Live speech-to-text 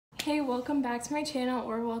Hey, welcome back to my channel,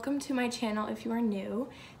 or welcome to my channel if you are new.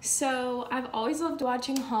 So I've always loved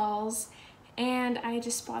watching hauls, and I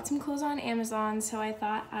just bought some clothes on Amazon, so I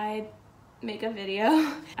thought I'd make a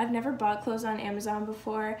video. I've never bought clothes on Amazon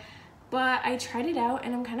before, but I tried it out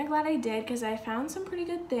and I'm kind of glad I did because I found some pretty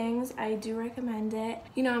good things. I do recommend it.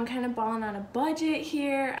 You know, I'm kind of balling on a budget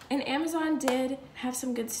here, and Amazon did have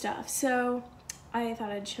some good stuff, so I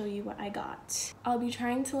thought I'd show you what I got. I'll be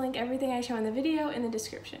trying to link everything I show in the video in the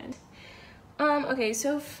description. Okay,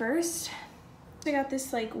 so first I got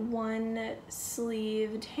this like one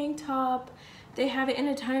sleeve tank top. They have it in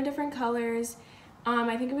a ton of different colors.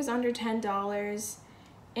 I think it was under $10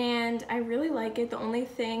 and I really like it. The only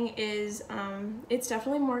thing is it's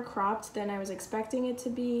definitely more cropped than I was expecting it to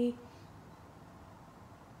be.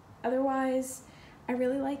 Otherwise, I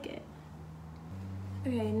really like it.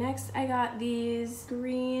 Okay, next I got these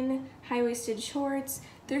green high-waisted shorts.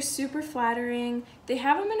 They're super flattering. They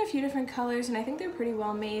have them in a few different colors and I think they're pretty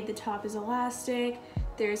well made. The top is elastic,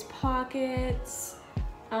 there's pockets.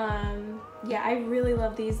 Yeah, I really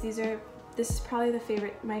love these. This is probably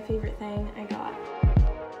my favorite thing I got.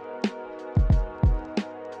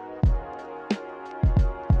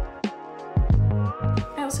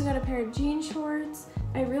 I also got a pair of jean shorts.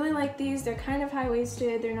 I really like these. They're kind of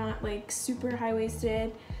high-waisted. They're not like super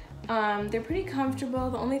high-waisted. They're pretty comfortable.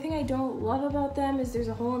 The only thing I don't love about them is there's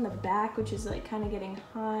a hole in the back, which is like kind of getting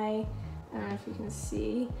high. I don't know if you can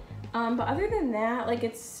see. But other than that, like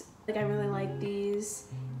I really like these,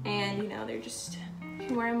 and you know, they're just, you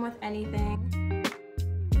can wear them with anything.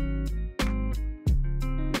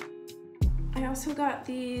 I also got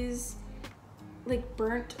these like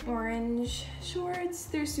burnt orange shorts.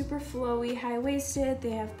 They're super flowy, high-waisted. They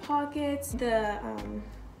have pockets. The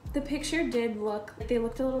picture did look, they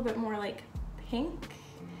looked a little bit more like pink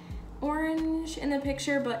orange in the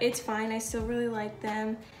picture, but it's fine. I still really like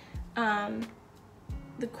them.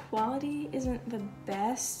 The quality isn't the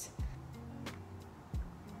best.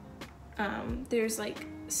 There's like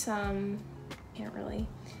some,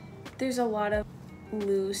 there's a lot of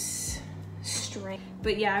loose string.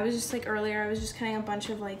 But yeah, I was just like earlier, I was just cutting a bunch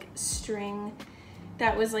of like string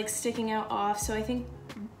that was like sticking out off, so I think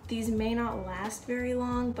these may not last very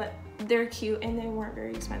long, but they're cute and they weren't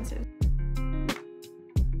very expensive.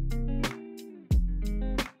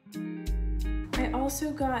 I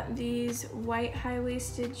also got these white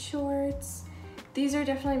high-waisted shorts. These are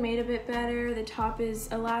definitely made a bit better. The top is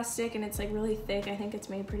elastic and it's like really thick. I think it's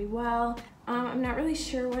made pretty well. I'm not really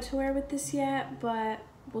sure what to wear with this yet, but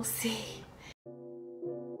we'll see.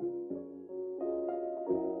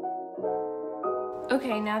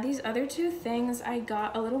 Okay, now these other two things I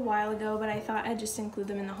got a little while ago, but I thought I'd just include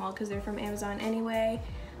them in the haul because they're from Amazon anyway.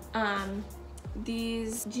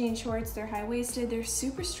 These jean shorts, they're high-waisted, they're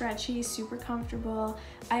super stretchy, super comfortable.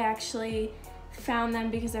 I actually found them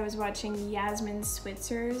because I was watching Yasmin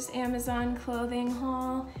Switzer's Amazon clothing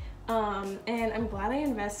haul, and I'm glad I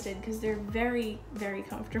invested because they're very, very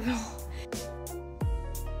comfortable.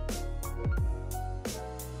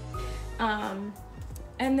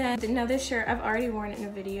 And then another shirt, I've already worn it in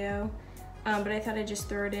a video, but I thought I'd just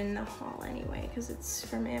throw it in the haul anyway because it's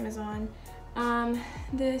from Amazon.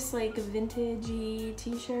 This like vintagey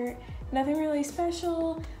t-shirt, nothing really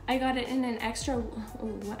special. I got it in an extra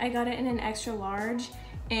large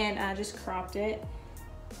and just cropped it.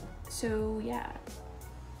 So yeah,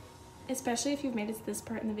 especially if you've made it to this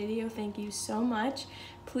part in the video, thank you so much.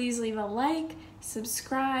 Please leave a like,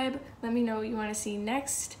 subscribe, let me know what you want to see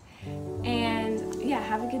next. And yeah,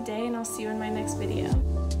 have a good day and I'll see you in my next video.